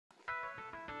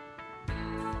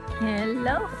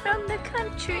Hello from the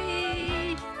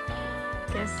country.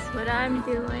 Guess what I'm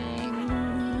doing?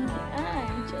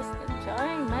 I'm just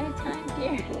enjoying my time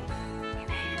here in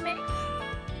a hammock.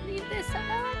 Leave this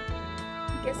alone.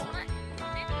 Guess what?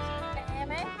 I'm in the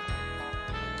hammock.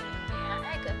 Yeah,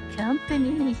 I got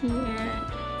company here.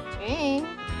 Drink.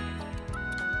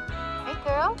 Hey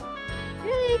girl.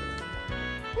 Hey.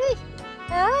 Hey.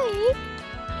 Hi.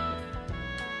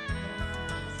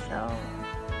 So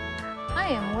I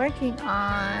am working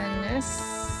on this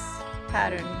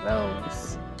pattern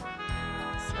rose.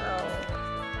 So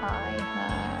I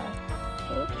have,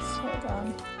 oops, hold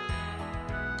on,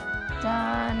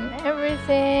 done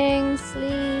everything,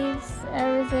 sleeves,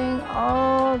 everything,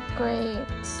 all great.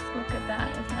 Look at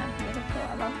that, isn't that beautiful?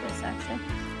 I love this actually.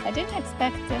 I didn't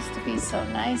expect this to be so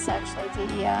nice actually,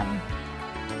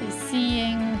 the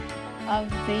seeing of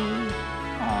the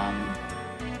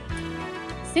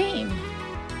seam,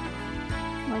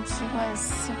 which was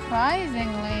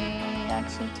surprisingly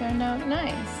actually turned out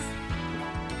nice.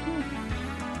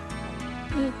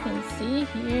 You can see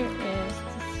here is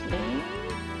the sleeve,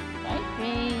 right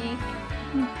big,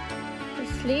 the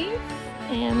sleeve,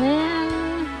 and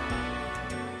then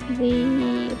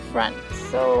the front.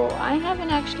 So I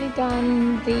haven't actually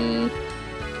done the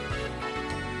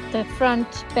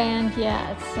front band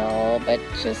yet, so but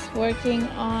just working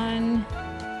on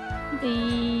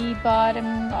the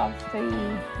bottom of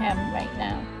the hem right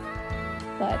now.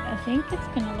 But I think it's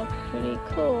gonna look pretty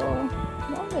cool.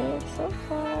 Love it so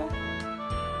far.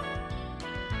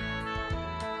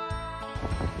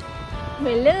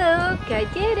 Well, look, I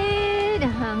did it! I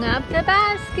hung up the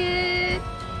basket.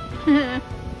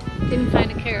 Didn't find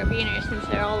a carabiner since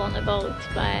they're all on the boat,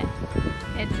 but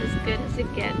it's as good as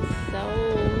it gets. So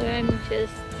I'm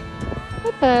just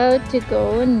about to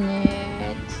go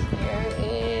knit. Here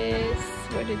is,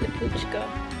 where did the pooch go?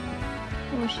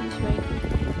 Oh, she's right here.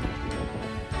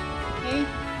 Hey,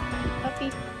 puppy.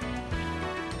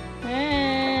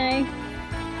 Hi.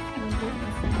 Oh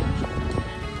goodness,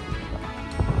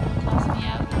 toss me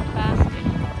out of the basket.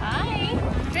 Hi,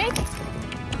 drink.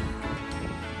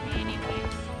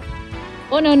 Anyways.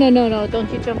 Oh no, don't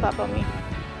you jump up on me.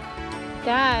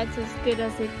 That's as good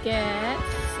as it gets.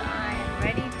 I'm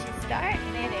ready to start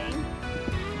knitting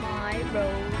my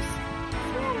rose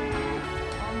sweater.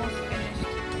 Almost finished.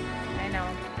 I know.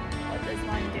 What does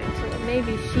one do to it?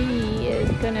 Maybe she is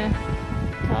gonna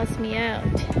toss me out.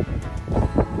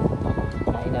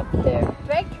 Right up there.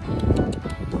 Break.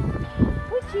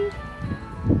 Woochie.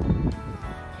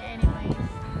 Anyways.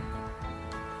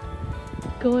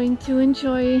 Going to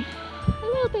enjoy a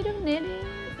little bit of knitting.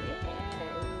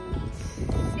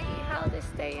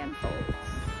 This day unfolds.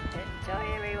 Enjoy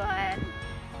everyone.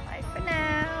 Bye for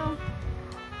now.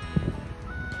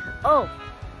 Oh,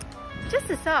 just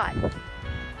a thought.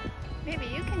 Maybe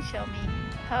you can show me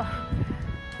how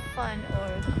fun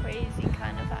or crazy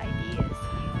kind of ideas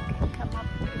you can come up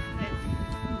with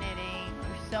knitting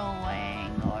or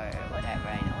sewing or whatever.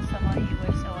 I know some of you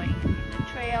are sewing in the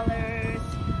trailers.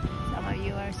 Some of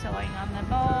you are sewing on the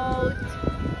boat.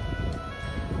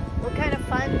 What kind of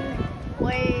fun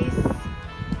ways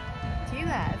do you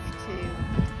have to